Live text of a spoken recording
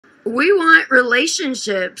We want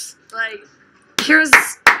relationships. Like, here's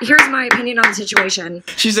my opinion on the situation.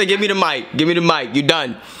 She said, "Give me the mic. Give me the mic. You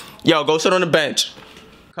done? Yo, go sit on the bench.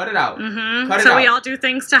 Cut it out. Cut it so out. we all do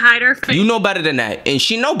things to hide our face. You know better than that, and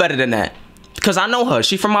she know better than that, cause I know her.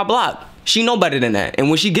 She from my block. She know better than that. And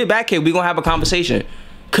when she get back here, we gonna have a conversation,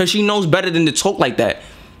 cause she knows better than to talk like that.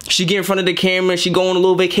 She get in front of the camera, she go on a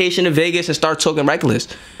little vacation to Vegas and start talking reckless.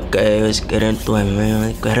 Okay, let's get into it, man.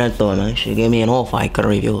 Let's get into it, man. She gave me an offer, I couldn't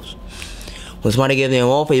refuse. When somebody gives you an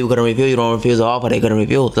offer, you couldn't refuse. You don't refuse the offer, they couldn't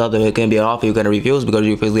refuse. So it can be an offer you couldn't refuse because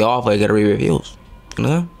you refuse the offer, you couldn't refuse. You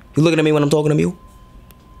know? You looking at me when I'm talking to you?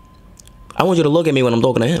 I want you to look at me when I'm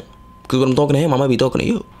talking to him. Because when I'm talking to him, I might be talking to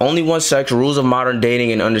you. Only one sex, rules of modern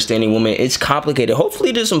dating and understanding women. It's complicated.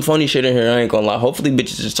 Hopefully there's some funny shit in here, I ain't gonna lie. Hopefully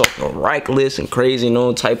bitches is talking reckless and crazy and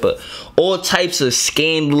all types of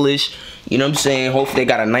scandalous, you know what I'm saying? Hopefully they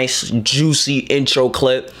got a nice juicy intro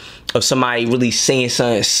clip of somebody really saying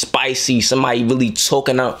something spicy, somebody really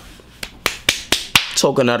talking out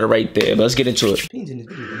it right there. But let's get into it.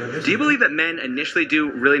 Do you believe that men initially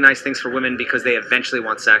do really nice things for women because they eventually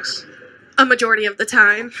want sex? A majority of the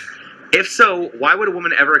time. If so, why would a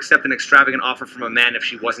woman ever accept an extravagant offer from a man if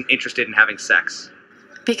she wasn't interested in having sex?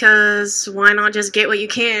 Because why not just get what you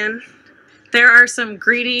can? There are some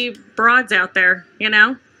greedy broads out there, you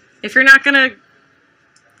know? If you're not gonna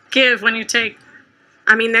give when you take...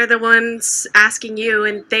 I mean, they're the ones asking you,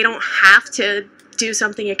 and they don't have to do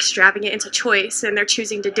something extravagant. It's a choice, and they're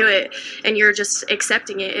choosing to do it, and you're just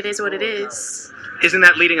accepting it. It is what it is. Isn't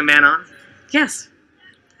that leading a man on? Yes.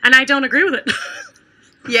 And I don't agree with it.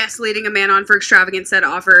 Yes, leading a man on for extravagant said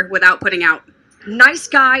offer without putting out. Nice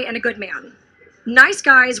guy and a good man. Nice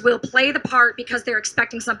guys will play the part because they're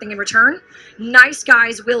expecting something in return. Nice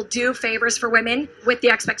guys will do favors for women with the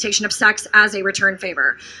expectation of sex as a return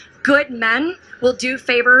favor. Good men will do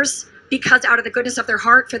favors because out of the goodness of their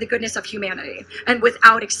heart for the goodness of humanity and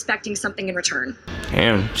without expecting something in return.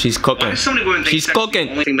 Damn, she's cooking. Why do so many women think She's sex is cooking.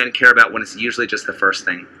 the only thing men care about when it's usually just the first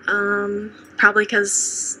thing? Probably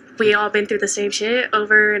because we all been through the same shit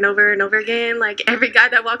over and over and over again. Like, every guy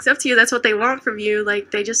that walks up to you, that's what they want from you.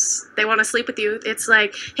 Like, they want to sleep with you. It's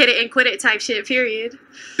like hit it and quit it type shit, period.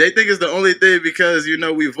 They think it's the only thing because, you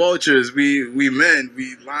know, we vultures, we men,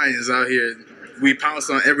 we lions out here. We pounce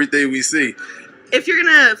on everything we see. If you're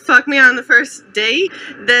gonna fuck me on the first date,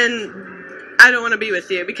 then I don't want to be with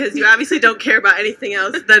you because you obviously don't care about anything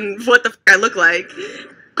else than what the fuck I look like.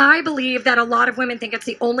 I believe that a lot of women think it's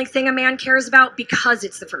the only thing a man cares about because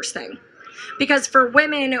it's the first thing. Because for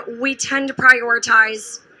women, we tend to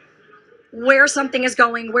prioritize where something is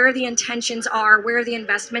going, where the intentions are, where the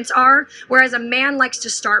investments are, whereas a man likes to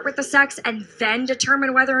start with the sex and then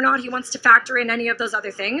determine whether or not he wants to factor in any of those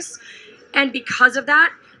other things. And because of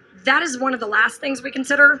that, that is one of the last things we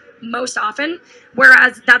consider most often,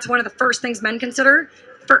 whereas that's one of the first things men consider.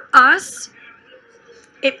 For us,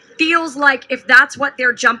 it feels like if that's what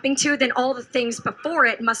they're jumping to, then all the things before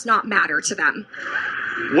it must not matter to them.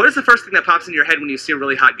 What is the first thing that pops in your head when you see a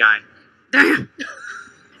really hot guy?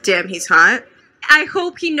 Damn, he's hot. I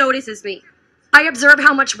hope he notices me. I observe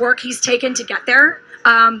how much work he's taken to get there.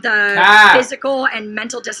 The physical and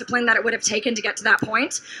mental discipline that it would have taken to get to that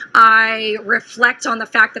point. I reflect on the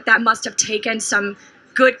fact that that must have taken some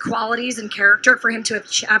good qualities and character for him to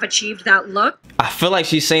have achieved that look. I feel like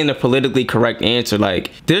she's saying the politically correct answer.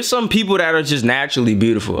 Like, there's some people that are just naturally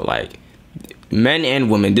beautiful, like men and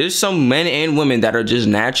women. There's some men and women that are just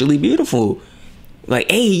naturally beautiful. Like,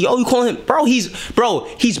 hey, yo, you call him, bro, he's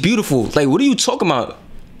beautiful. Like, what are you talking about?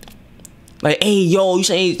 Like, hey, yo, you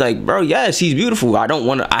saying, like, bro, yes, he's beautiful.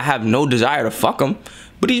 I have no desire to fuck him,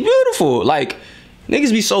 but he's beautiful. Like,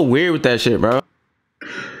 niggas be so weird with that shit, bro.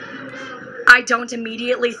 I don't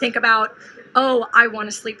immediately think about, oh, I want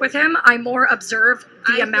to sleep with him. I more observe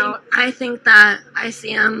the amount. I think that I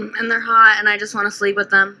see them and they're hot and I just want to sleep with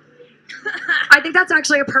them. I think that's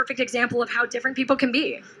actually a perfect example of how different people can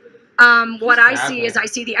be. What I see is I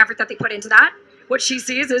see the effort that they put into that. What she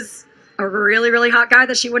sees is a really, really hot guy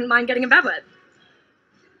that she wouldn't mind getting in bed with.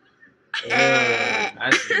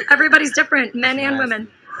 Everybody's different, men and women.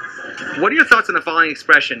 What are your thoughts on the following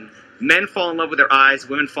expression? Men fall in love with their eyes,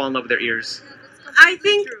 women fall in love with their ears. I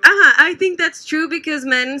think that's true because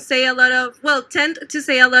men say tend to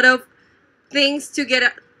say a lot of things to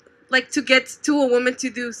get to a woman to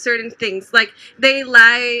do certain things. Like, they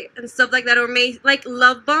lie and stuff like that, or may like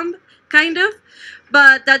love bomb, kind of.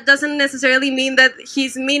 But that doesn't necessarily mean that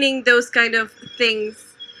he's meaning those kind of things.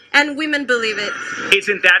 And women believe it.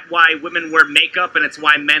 Isn't that why women wear makeup and it's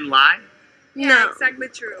why men lie? Yeah, No. exactly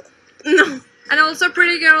true. No. And also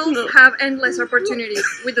pretty girls have endless opportunities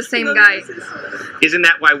with the same guy. Isn't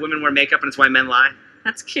that why women wear makeup and it's why men lie?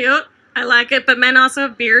 That's cute. I like it, but men also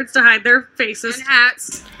have beards to hide their faces. And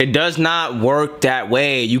hats. It does not work that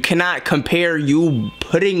way. You cannot compare you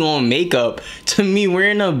putting on makeup to me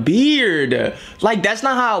wearing a beard. Like, that's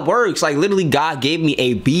not how it works. Like, literally, God gave me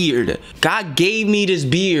a beard. God gave me this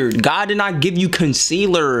beard. God did not give you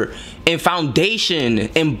concealer and foundation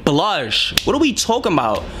and blush. What are we talking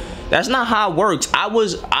about? That's not how it works.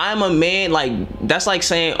 I'm a man. Like, that's like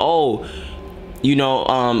saying, oh, you know,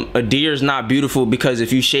 a deer's not beautiful because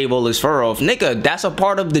if you shave all his fur off. Nigga, that's a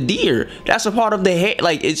part of the deer. That's a part of the hair.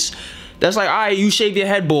 Like, that's like, all right, you shave your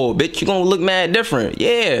head bald, bitch, you're gonna look mad different.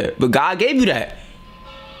 Yeah, but God gave you that.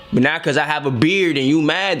 But now because I have a beard and you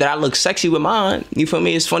mad that I look sexy with mine, you feel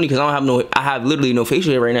me? It's funny because I have literally no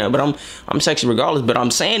facial hair right now, but I'm sexy regardless. But I'm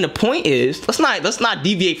saying the point is, let's not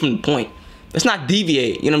deviate from the point. Let's not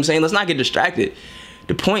deviate, you know what I'm saying? Let's not get distracted.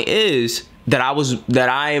 The point is that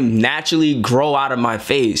I am naturally grow out of my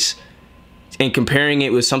face, and comparing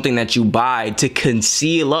it with something that you buy to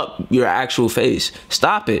conceal up your actual face.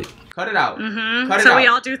 Stop it. Cut it out. Cut it So out. we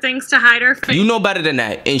all do things to hide our face. You know better than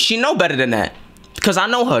that, and she know better than that, because I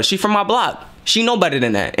know her. She from my block. She know better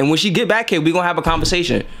than that, and when she get back here, we gonna have a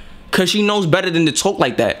conversation, because she knows better than to talk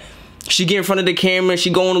like that. She get in front of the camera, she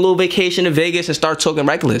go on a little vacation to Vegas and start talking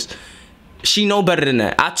reckless. She know better than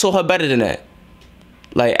that. I told her better than that.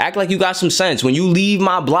 Like, act like you got some sense. When you leave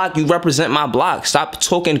my block, you represent my block. Stop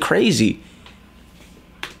talking crazy.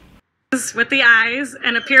 With the eyes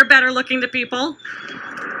and appear better looking to people.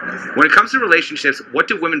 When it comes to relationships, what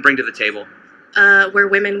do women bring to the table? We're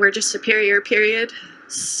women, we're just superior, period.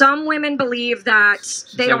 Some women believe that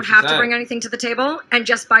they don't have to said. bring anything to the table, and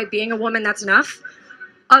just by being a woman, that's enough.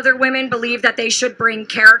 Other women believe that they should bring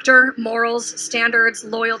character, morals, standards,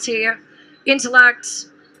 loyalty, intellect,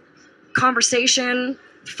 conversation,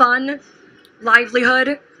 fun,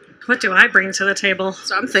 livelihood. What do I bring to the table?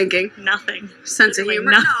 So I'm thinking. Nothing. Sense of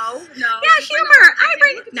humor. No. No. Yeah, humor. I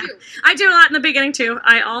bring. No, I do a lot in the beginning too.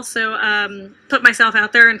 I also put myself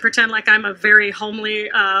out there and pretend like I'm a very homely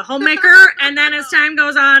homemaker, and then as time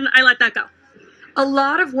goes on, I let that go. A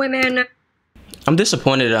lot of women. I'm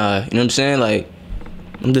disappointed, you know what I'm saying? Like,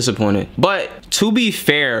 I'm disappointed. But to be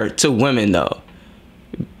fair to women though,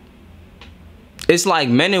 it's like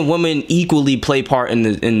men and women equally play part in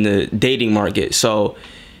the dating market. So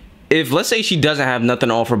if, let's say, she doesn't have nothing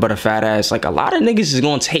to offer but a fat ass, like, a lot of niggas is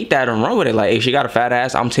gonna take that and run with it. Like, if she got a fat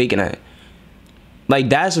ass, I'm taking that. Like,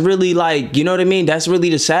 that's really, like, you know what I mean? That's really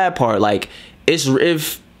the sad part. Like, it's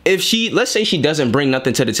if she, let's say she doesn't bring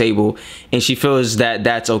nothing to the table and she feels that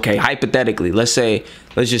that's okay, hypothetically, let's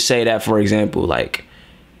just say that, for example, like,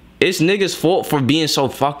 it's niggas' fault for being so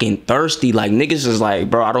fucking thirsty. Like, niggas is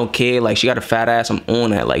like, bro, I don't care. Like, she got a fat ass, I'm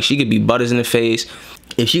on that. Like, she could be butters in the face.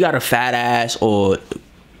 If she got a fat ass, or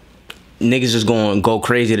niggas is going to go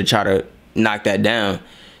crazy to try to knock that down,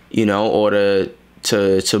 you know, or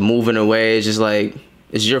to move in a way, it's just like,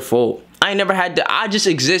 it's your fault. I ain't never had to, I just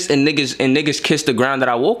exist and niggas kiss the ground that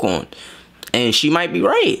I walk on. And she might be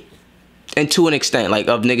right. And to an extent, like,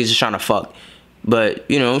 of niggas just trying to fuck. But,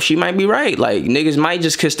 you know, she might be right. Like, niggas might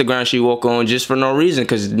just kiss the ground she walk on just for no reason,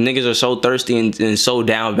 because niggas are so thirsty and so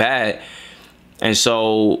down bad. And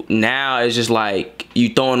so now it's just like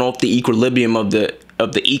you throwing off the equilibrium of the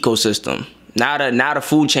ecosystem. Now the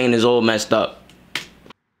food chain is all messed up.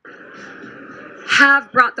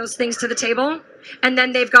 Have brought those things to the table, and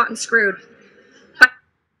then they've gotten screwed. But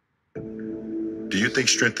Do you think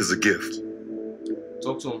strength is a gift?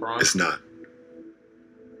 Talk to him, bro. It's not.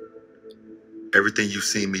 Everything you've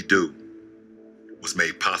seen me do was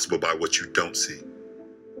made possible by what you don't see.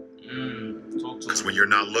 Because when you're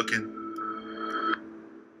not looking,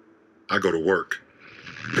 I go to work.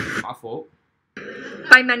 My fault.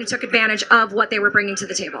 by men who took advantage of what they were bringing to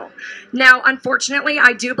the table. Now, unfortunately,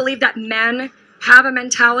 I do believe that men have a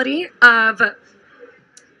mentality of,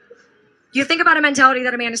 you think about a mentality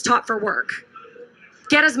that a man is taught for work.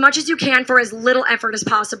 Get as much as you can for as little effort as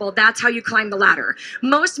possible. That's how you climb the ladder.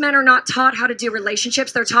 Most men are not taught how to do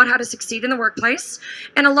relationships. They're taught how to succeed in the workplace.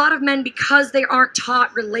 And a lot of men, because they aren't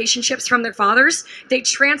taught relationships from their fathers, they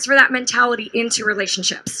transfer that mentality into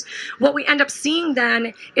relationships. What we end up seeing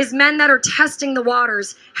then is men that are testing the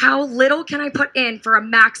waters. How little can I put in for a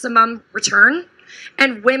maximum return?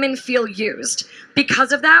 And women feel used.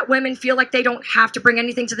 Because of that, women feel like they don't have to bring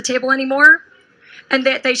anything to the table anymore, and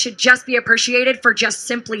that they should just be appreciated for just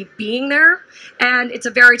simply being there. And it's a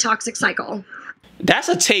very toxic cycle. That's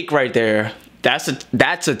a take right there. That's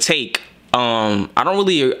a take. I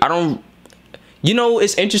don't, you know,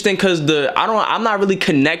 it's interesting because I'm not really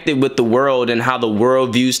connected with the world and how the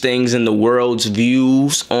world views things and the world's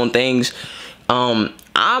views on things.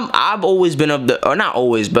 I've always been of the, or not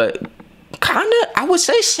always, but I would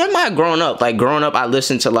say semi grown up. Like growing up, I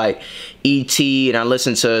listened to like E.T. and I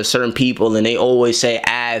listened to certain people, and they always say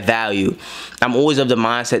add value. I'm always of the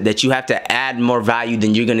mindset that you have to add more value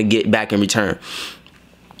than you're gonna get back in return.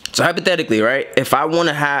 So hypothetically, right? If I want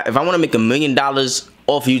to make $1 million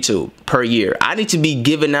off YouTube per year, I need to be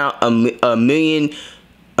giving out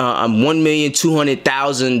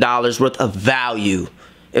 $1,200,000 worth of value,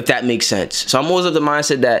 if that makes sense. So I'm always of the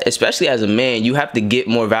mindset that, especially as a man, you have to get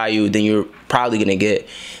more value than you're probably gonna get.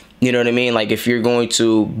 You know what I mean? Like if you're gonna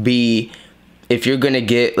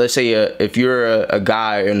get, let's say, if you're a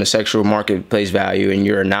guy in the sexual marketplace value and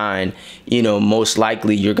you're a 9, you know, most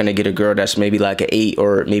likely you're gonna get a girl that's maybe like an 8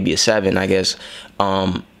 or maybe a 7, I guess.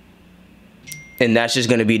 And that's just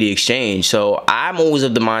gonna be the exchange. So I'm always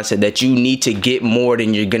of the mindset that you need to get more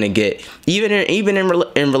than you're gonna get. Even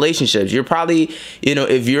in relationships, you're probably, you know,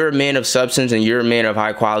 if you're a man of substance and you're a man of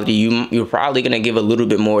high quality, you're probably gonna give a little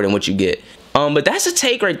bit more than what you get. But that's a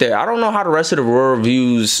take right there. I don't know how the rest of the world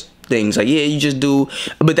views things. Like, yeah, you just do,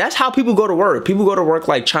 but that's how people go to work. People go to work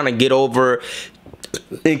like trying to get over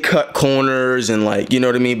and cut corners and, like, you know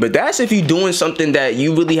what I mean. But that's if you're doing something that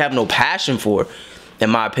you really have no passion for, in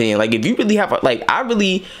my opinion. Like if you really have like, I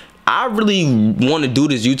really want to do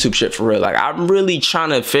this YouTube shit for real. Like I'm really trying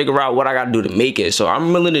to figure out what I gotta do to make it. So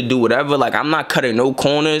I'm willing to do whatever. Like I'm not cutting no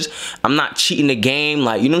corners. I'm not cheating the game.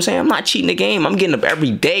 Like, you know what I'm saying? I'm not cheating the game. I'm getting up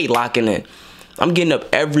every day locking in. I'm getting up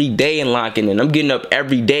every day and locking in. I'm getting up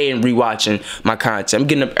every day and rewatching my content. I'm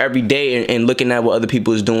getting up every day and looking at what other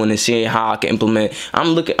people is doing and seeing how I can implement.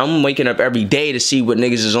 I'm waking up every day to see what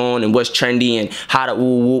niggas is on and what's trendy and how to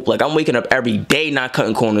whoop whoop. Like I'm waking up every day not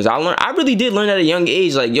cutting corners. I really did learn at a young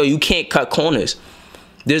age, like, yo, you can't cut corners.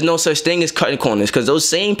 There's no such thing as cutting corners, because those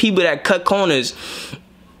same people that cut corners,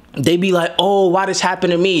 they be like, oh, why this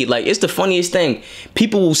happened to me? Like, it's the funniest thing.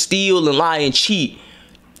 People will steal and lie and cheat.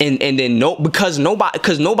 And then because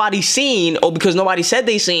nobody seen, or because nobody said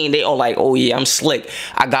they seen, they all like, oh yeah, I'm slick,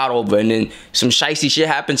 I got over. And then some shicey shit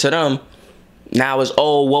happened to them. Now it's,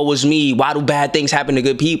 oh, what was me? Why do bad things happen to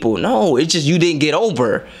good people? No, it's just you didn't get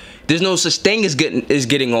over. There's no such thing as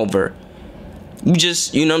getting over. You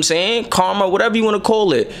just, you know what I'm saying? Karma, whatever you want to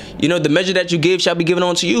call it. You know, the measure that you give shall be given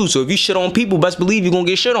on to you. So if you shit on people, best believe you're gonna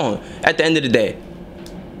get shit on at the end of the day.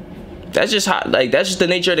 That's just how, like, that's just the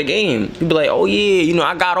nature of the game. You be like, oh yeah, you know,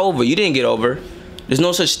 I got over. You didn't get over. There's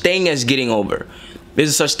no such thing as getting over.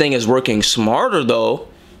 There's such thing as working smarter though.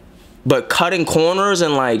 But cutting corners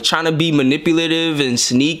and like trying to be manipulative and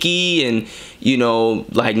sneaky and, you know,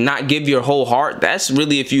 like not give your whole heart, that's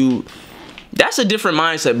really, that's a different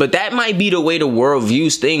mindset. But that might be the way the world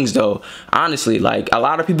views things though. Honestly, like a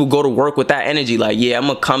lot of people go to work with that energy. Like, yeah, I'm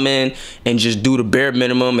gonna come in and just do the bare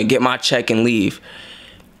minimum and get my check and leave.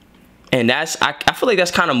 And that's, I feel like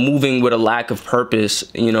that's kind of moving with a lack of purpose,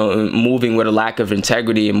 you know, moving with a lack of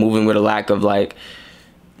integrity and moving with a lack of like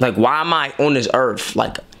why am I on this earth?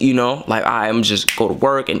 Like, you know, like I'm just go to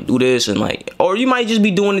work and do this and like, or you might just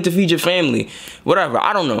be doing it to feed your family, whatever.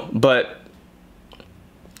 I don't know, but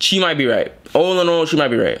she might be right. All in all, she might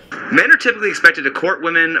be right. Men are typically expected to court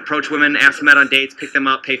women, approach women, ask them out on dates, pick them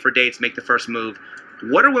up, pay for dates, make the first move.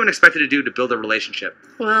 What are women expected to do to build a relationship?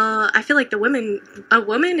 Well, I feel like a woman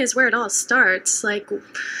is where it all starts. Like,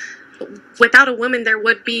 without a woman, there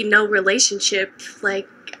would be no relationship. Like,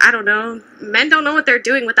 I don't know. Men don't know what they're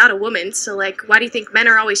doing without a woman. So, like, why do you think men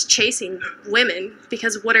are always chasing women?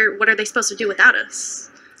 Because what are they supposed to do without us?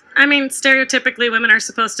 I mean, stereotypically, women are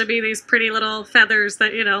supposed to be these pretty little feathers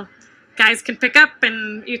that, you know, guys can pick up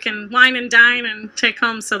and you can wine and dine and take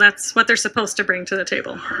home. So that's what they're supposed to bring to the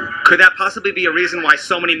table. Could that possibly be a reason why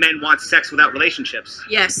so many men want sex without relationships?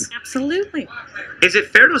 Yes, absolutely. Is it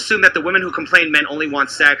fair to assume that the women who complain men only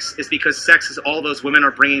want sex is because sex is all those women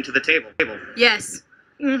are bringing to the table? Yes.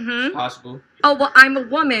 Mm-hmm. Possible. Oh, well, I'm a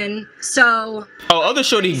woman, so... Oh, other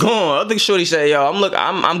shorty gone. Other shorty say, yo,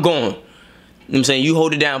 I'm going. You know what I'm saying? You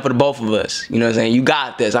hold it down for the both of us. You know what I'm saying? You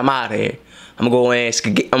got this. I'm out of here. I'm gonna go and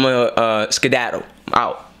skedaddle. I'm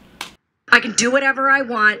out. I can do whatever I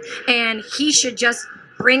want, and he should just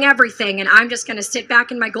bring everything, and I'm just gonna sit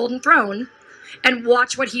back in my golden throne and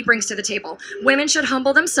watch what he brings to the table. Women should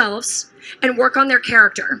humble themselves and work on their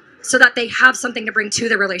character so that they have something to bring to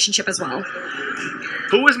the relationship as well.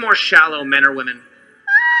 Who is more shallow, men or women?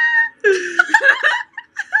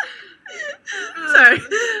 Sorry.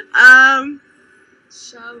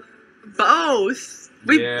 Shallow. Both.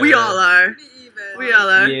 We all are. We all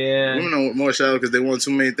are. Yeah. Women are more shallow because they want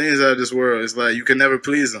too many things out of this world. It's like you can never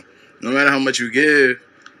please them. No matter how much you give,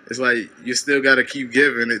 it's like you still got to keep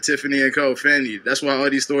giving. At Tiffany & Co., Fendi. That's why all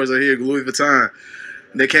these stores are here. Louis Vuitton.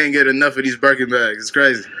 They can't get enough of these Birkin bags. It's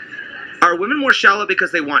crazy. Are women more shallow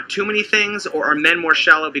because they want too many things, or are men more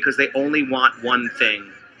shallow because they only want one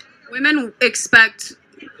thing? Women expect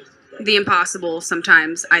the impossible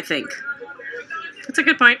sometimes, I think. That's a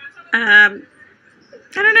good point. I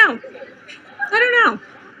don't know.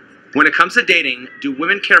 When it comes to dating, do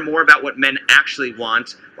women care more about what men actually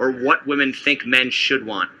want, or what women think men should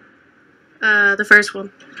want? The first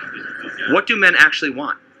one. What do men actually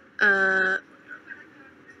want? I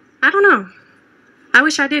don't know. I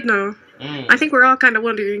wish I did know. I think we're all kind of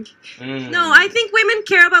wondering. No, I think women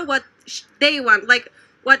care about what they want, like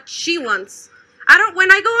what she wants.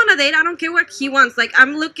 When I go on a date, I don't care what he wants. Like,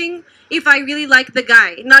 I'm looking if I really like the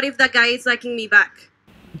guy, not if the guy is liking me back.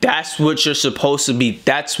 That's what you're supposed to be.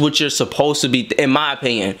 That's what you're supposed to be, in my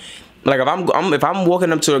opinion. Like, if I'm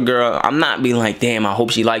walking up to a girl, I'm not being like, damn, I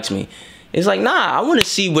hope she likes me. It's like, nah, I want to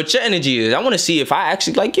see what your energy is. I want to see if I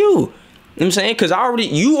actually like you. You know what I'm saying? Because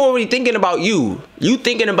you already thinking about you. You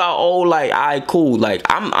thinking about, oh, like, all right, cool. Like,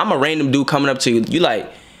 I'm a random dude coming up to you. You like,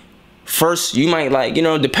 first, you might like, you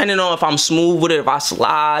know, depending on if I'm smooth with it, if I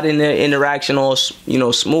slide in the interaction or, you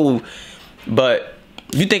know, smooth. But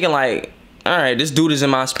you thinking like, all right, this dude is in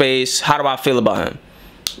my space. How do I feel about him?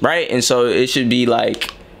 Right? And so it should be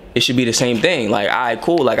like, it should be the same thing. Like, all right,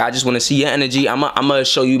 cool. Like, I just want to see your energy. I'm gonna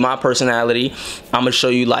show you my personality. I'm gonna show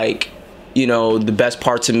you, like, you know, the best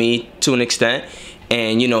parts of me to an extent.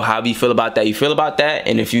 And, you know, how you feel about that, you feel about that.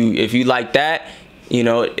 And if you like that, you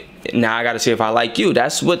know, now I got to see if I like you.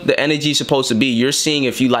 That's what the energy is supposed to be. You're seeing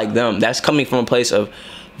if you like them. That's coming from a place of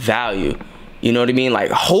value. You know what I mean?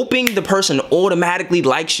 Like, hoping the person automatically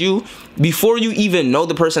likes you before you even know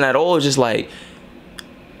the person at all is just like,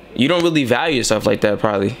 you don't really value yourself like that,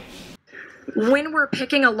 probably. When we're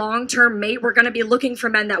picking a long-term mate, we're going to be looking for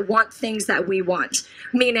men that want things that we want,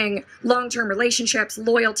 meaning long-term relationships,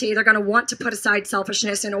 loyalty. They're going to want to put aside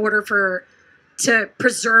selfishness in order to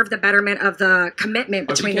preserve the betterment of the commitment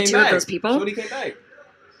between the two of those people.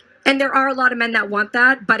 And there are a lot of men that want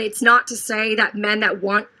that, but it's not to say that men that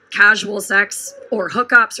want casual sex or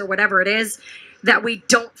hookups or whatever it is, that we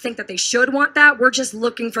don't think that they should want that. We're just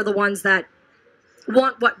looking for the ones that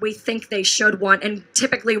want what we think they should want, and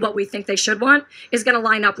typically what we think they should want is going to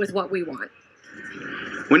line up with what we want.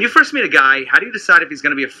 When you first meet a guy, how do you decide if he's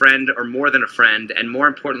going to be a friend or more than a friend? And more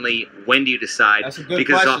importantly, when do you decide? That's a good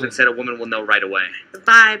because question. it's often said a woman will know right away. The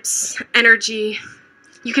vibes, energy.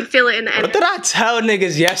 You can feel it in the energy. What did I tell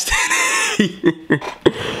niggas yesterday?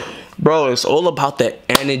 Bro, it's all about the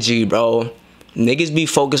energy, bro. Niggas be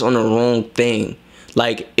focused on the wrong thing.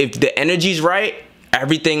 Like, if the energy's right,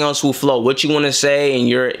 everything else will flow. What you want to say and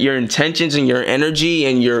your intentions and your energy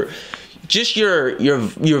and your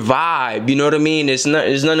vibe, you know what I mean? There's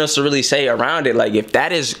nothing else to really say around it. Like, if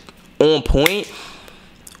that is on point,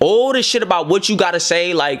 all this shit about what you gotta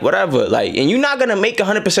say, like, whatever, like, and you're not gonna make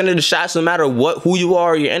 100% of the shots no matter who you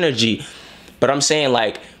are or your energy. But I'm saying,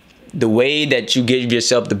 like, the way that you give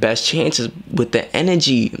yourself the best chances with the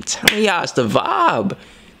energy. I'm telling y'all, it's the vibe.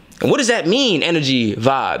 And what does that mean, energy,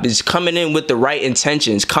 vibe? It's coming in with the right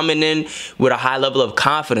intentions, coming in with a high level of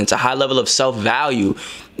confidence, a high level of self-value,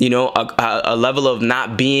 you know, a level of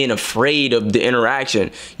not being afraid of the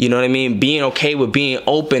interaction, you know what I mean? Being okay with being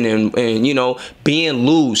open and you know, being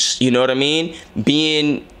loose, you know what I mean?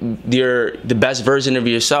 Being the best version of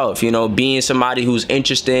yourself, you know, being somebody who's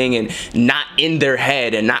interesting and not in their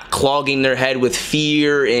head and not clogging their head with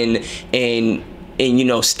fear and you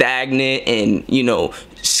know, stagnant and, you know,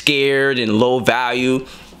 scared and low value.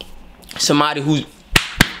 Somebody who's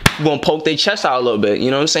gonna poke their chest out a little bit,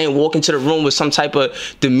 you know what I'm saying? Walk into the room with some type of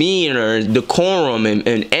demeanor, decorum,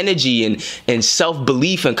 and energy and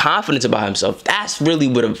self-belief and confidence about himself. That's really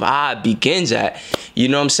where the vibe begins at. You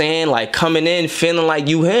know what I'm saying? Like, coming in feeling like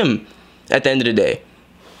you him at the end of the day.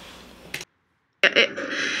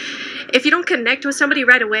 If you don't connect with somebody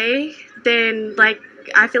right away, then, like,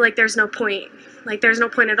 I feel like there's no point. Like, there's no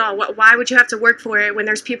point at all. Why would you have to work for it when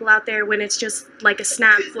there's people out there when it's just like a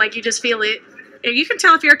snap? Like, you just feel it. You can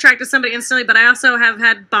tell if you're attracted to somebody instantly, but I also have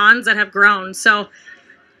had bonds that have grown. So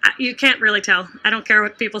you can't really tell. I don't care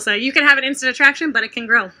what people say. You can have an instant attraction, but it can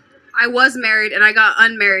grow. I was married and I got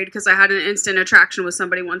unmarried because I had an instant attraction with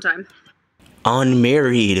somebody one time.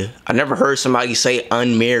 Unmarried. I never heard somebody say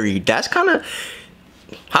unmarried. That's kind of...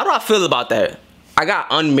 How do I feel about that? I got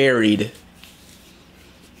unmarried.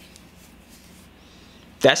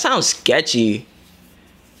 That sounds sketchy.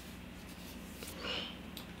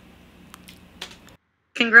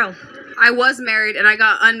 Can grow. I was married and I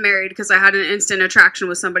got unmarried because I had an instant attraction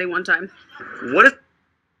with somebody one time. What if...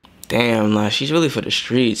 Damn, like, she's really for the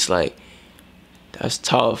streets. Like, that's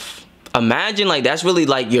tough. Imagine, like, that's really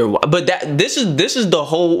like your... But this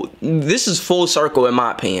is full circle in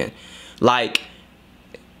my opinion. Like,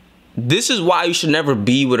 this is why you should never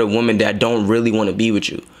be with a woman that don't really want to be with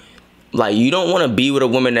you. Like, you don't want to be with a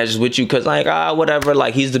woman that's just with you because, like, whatever,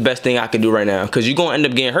 like, he's the best thing I can do right now. Because you're going to end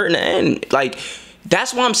up getting hurt in the end. Like,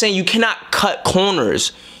 that's why I'm saying you cannot cut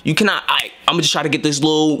corners. You cannot, I'm going to just try to get this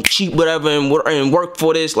little cheap whatever and work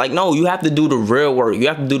for this. Like, no, you have to do the real work. You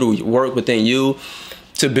have to do the work within you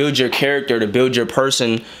to build your character, to build your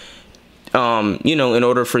person, you know, in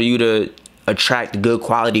order for you to attract good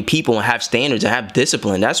quality people and have standards and have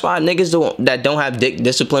discipline. That's why niggas that don't have dick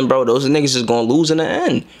discipline, bro, those niggas is gonna lose in the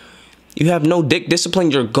end. You have no dick discipline,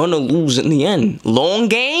 you're gonna lose in the end. Long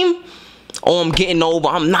game? Oh, I'm getting over,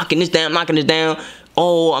 I'm knocking this down,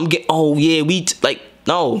 oh yeah, like,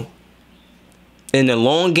 no. In the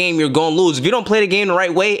long game, you're gonna lose. If you don't play the game the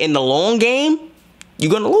right way in the long game,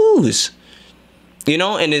 you're gonna lose. You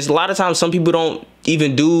know, and there's a lot of times some people don't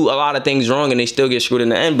even do a lot of things wrong and they still get screwed in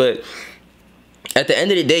the end, but at the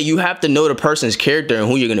end of the day, you have to know the person's character and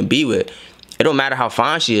who you're gonna be with. It don't matter how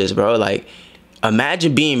fine she is, bro. Like,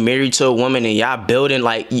 imagine being married to a woman and y'all building,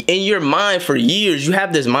 like, in your mind for years, you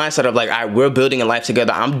have this mindset of like, all right, we're building a life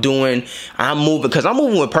together. I'm moving, because I'm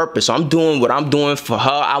moving with purpose. So I'm doing what I'm doing for her.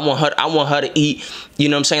 I want her to eat. You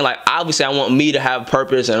know what I'm saying? Like, obviously, I want me to have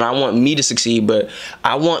purpose and I want me to succeed, but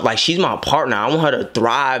I want, like, she's my partner. I want her to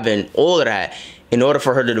thrive and all of that in order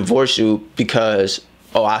for her to divorce you because,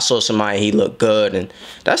 oh, I saw somebody, he looked good, and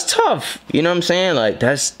that's tough. You know what I'm saying? Like,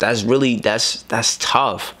 that's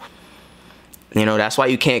tough. You know, that's why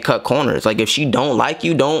you can't cut corners. Like, if she don't like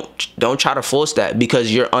you, don't try to force that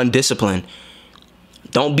because you're undisciplined.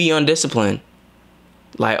 Don't be undisciplined.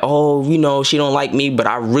 Like, oh, you know, she don't like me, but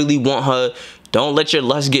I really want her. Don't let your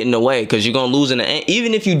lust get in the way because you're gonna lose in the end.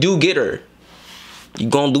 Even if you do get her, you're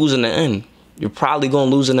gonna lose in the end. You're probably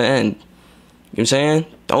gonna lose in the end. You know what I'm saying?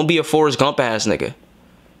 Don't be a Forrest Gump ass nigga.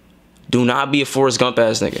 Do not be a Forrest Gump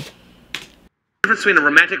ass nigga. Difference between a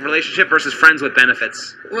romantic relationship versus friends with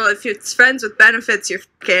benefits. Well, if it's friends with benefits, you're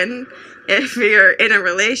f***ing. If you're in a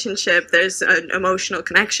relationship, there's an emotional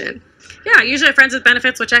connection. Yeah, usually friends with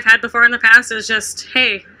benefits, which I've had before in the past, is just,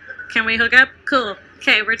 hey, can we hook up? Cool.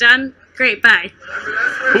 Okay, we're done. Great, bye.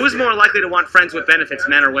 Who is more likely to want friends with benefits,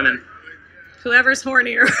 men or women? Whoever's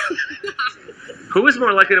hornier. Who is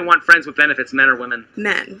more likely to want friends with benefits, men or women?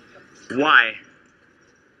 Men. Why?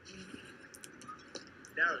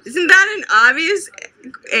 Isn't that an obvious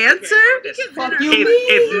answer?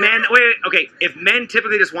 If men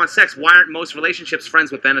typically just want sex, why aren't most relationships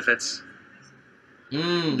friends with benefits?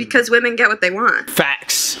 Because women get what they want.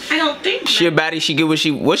 Facts. I don't think she a baddie, she get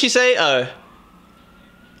what she say?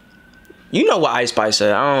 You know what Ice Spice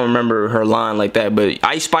said. I don't remember her line like that, but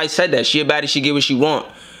Ice Spice said that. She a baddie, she get what she want.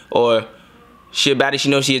 Or she a baddie, she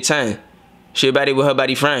knows she a 10. She a baddie with her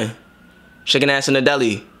baddie friend. Shaking ass in the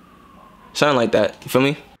deli. Something like that. You feel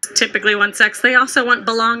me? Typically want sex. They also want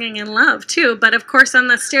belonging and love too. But of course, on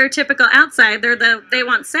the stereotypical outside, they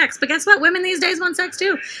want sex. But guess what? Women these days want sex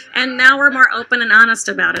too. And now we're more open and honest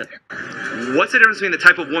about it. What's the difference between the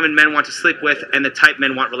type of woman men want to sleep with and the type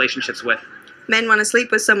men want relationships with? Men want to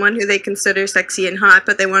sleep with someone who they consider sexy and hot,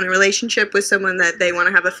 but they want a relationship with someone that they want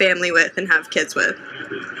to have a family with and have kids with.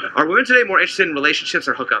 Are women today more interested in relationships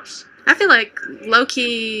or hookups? I feel like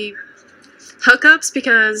low-key hookups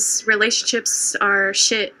because relationships are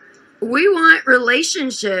shit. We want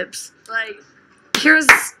relationships. Like, here's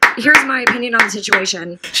my opinion on the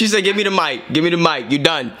situation. She said, give me the mic. Give me the mic. You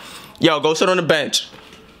done. Yo, go sit on the bench.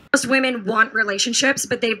 Most women want relationships,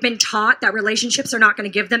 but they've been taught that relationships are not going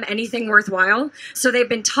to give them anything worthwhile. So they've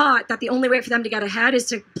been taught that the only way for them to get ahead is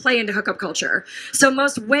to play into hookup culture. So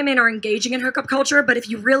most women are engaging in hookup culture, but if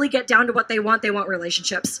you really get down to what they want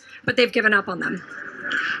relationships. But they've given up on them.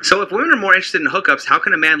 So if women are more interested in hookups, how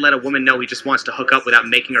can a man let a woman know he just wants to hook up without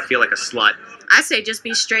making her feel like a slut? I say just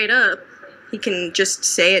be straight up. He can just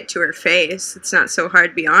say it to her face. It's not so hard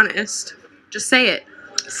to be honest. Just say it.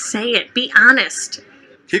 Say it. Be honest.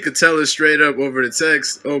 He could tell her straight up over the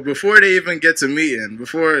text, or before they even get to meeting,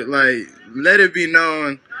 before, like, let it be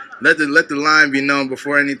known, let the line be known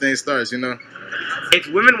before anything starts, you know? If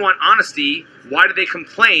women want honesty, why do they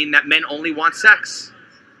complain that men only want sex?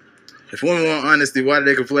 If women want honesty, why do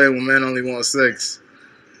they complain when men only want sex?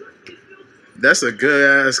 That's a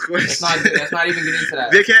good ass question. That's not even getting into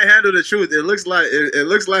that. They can't handle the truth. It looks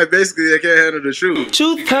like basically they can't handle the truth.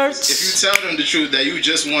 Truth hurts. If you tell them the truth that you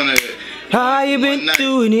just want to. How you been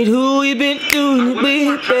doing it? Who you been doing it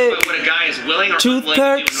with? When a guy is willing or unwilling to do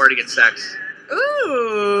in order to get sex.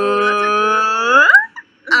 Ooh.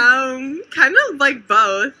 Kind of like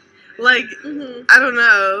both. Like, I don't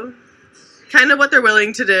know. Kind of what they're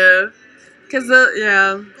willing to do. Cause they'll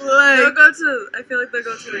go to. I feel like they'll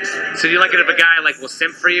go to the extreme. So do you like it if a guy like will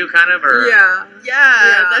simp for you, kind of, or? Yeah,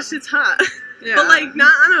 that shit's hot. Yeah. But like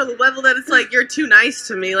not on a level that it's like you're too nice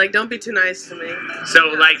to me. Like don't be too nice to me. So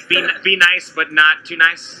like be nice but not too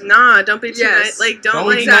nice. Nah, don't be too nice. Like don't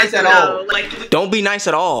be like nice at all. Like Don't be nice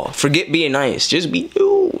at all. Forget being nice. Just be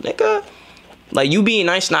you, nigga. Like you being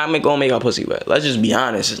nice not gonna make her pussy wet. Let's just be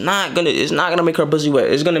honest. It's not gonna make her pussy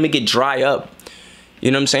wet. It's gonna make it dry up.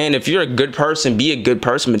 You know what I'm saying? If you're a good person, be a good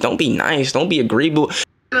person, but don't be nice. Don't be agreeable.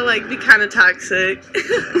 like be kind of toxic.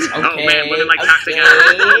 Oh man, women like toxic.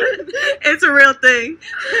 It's a real thing.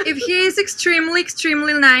 If he is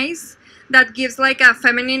extremely nice, that gives like a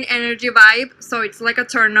feminine energy vibe, so it's like a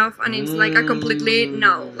turn off, and it's like a completely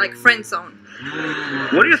no, like friend zone.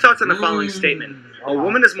 What are your thoughts on the following statement? A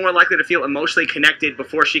woman is more likely to feel emotionally connected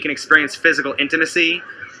before she can experience physical intimacy,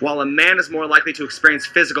 while a man is more likely to experience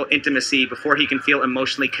physical intimacy before he can feel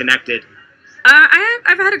emotionally connected.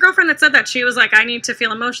 I've had a girlfriend that said that. She was like, I need to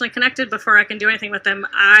feel emotionally connected before I can do anything with them.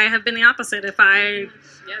 I have been the opposite. If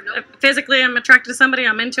physically I'm attracted to somebody,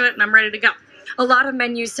 I'm into it and I'm ready to go. A lot of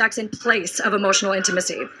men use sex in place of emotional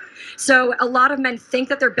intimacy. So a lot of men think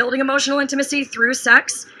that they're building emotional intimacy through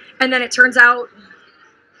sex, and then it turns out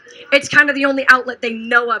it's kind of the only outlet they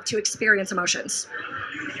know of to experience emotions.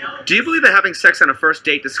 Do you believe that having sex on a first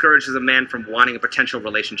date discourages a man from wanting a potential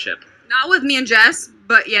relationship? Not with me and Jess,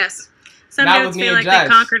 but yes. Some dudes feel like they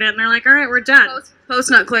conquered it and they're like, all right, we're done.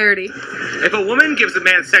 Post-nut clarity. If a woman gives a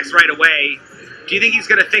man sex right away, do you think he's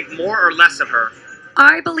going to think more or less of her?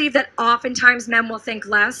 I believe that oftentimes men will think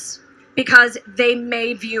less because they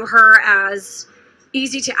may view her as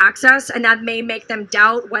easy to access, and that may make them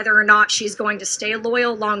doubt whether or not she's going to stay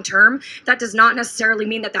loyal long term. That does not necessarily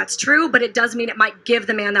mean that that's true, but it does mean it might give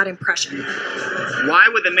the man that impression. Why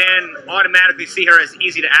would the man automatically see her as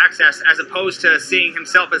easy to access as opposed to seeing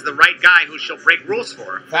himself as the right guy who she'll break rules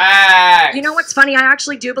for? Facts. You know what's funny? I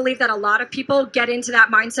actually do believe that a lot of people get into that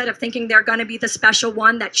mindset of thinking they're going to be the special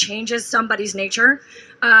one that changes somebody's nature.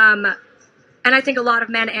 And I think a lot of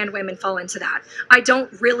men and women fall into that. I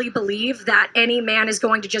don't really believe that any man is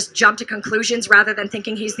going to just jump to conclusions rather than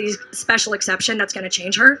thinking he's the special exception that's going to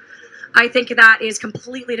change her. I think that is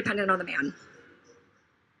completely dependent on the man.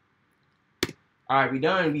 All right, we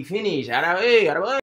done. We finished.